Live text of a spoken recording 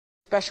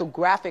special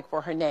graphic for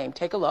her name.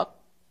 Take a look.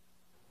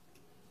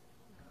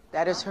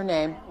 That is her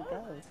name.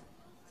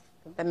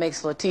 That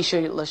makes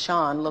Letitia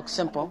LaShawn look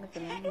simple.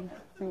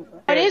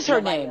 What is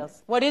her name?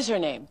 What is her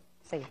name?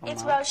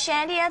 It's Rose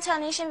Shandy,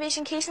 Antonisha,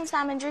 Vision, Keeson,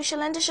 Simon, Drew,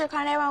 Shalinda,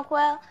 Shirkane,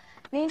 Ronquel,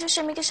 Ninja,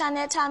 Shamika,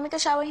 Shanet, Tamika,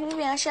 Shawa,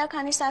 Himian, Shell,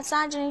 Connie,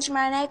 Satsan, Janich,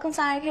 Marine,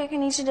 Consari,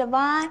 Kirkanisha,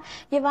 Devon,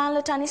 Yvonne,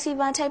 Latani,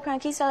 Sivante,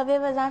 Pranky,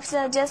 Salaviva,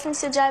 Zamfisa, Justin,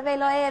 Sujave,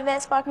 Loya,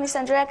 Vet, Sparkly,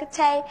 Sandra,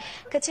 Kate,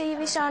 Kati,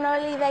 Vishon,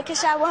 Orly,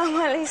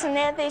 Vakashawa, Lisa,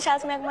 Nathan,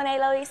 Shots, McMonay,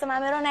 Lisa. My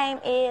middle name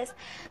is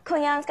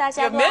Kunyan Scott.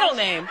 Your middle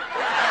name?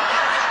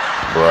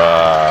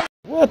 Bruh.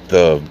 What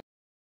the?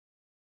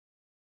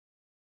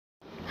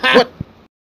 What?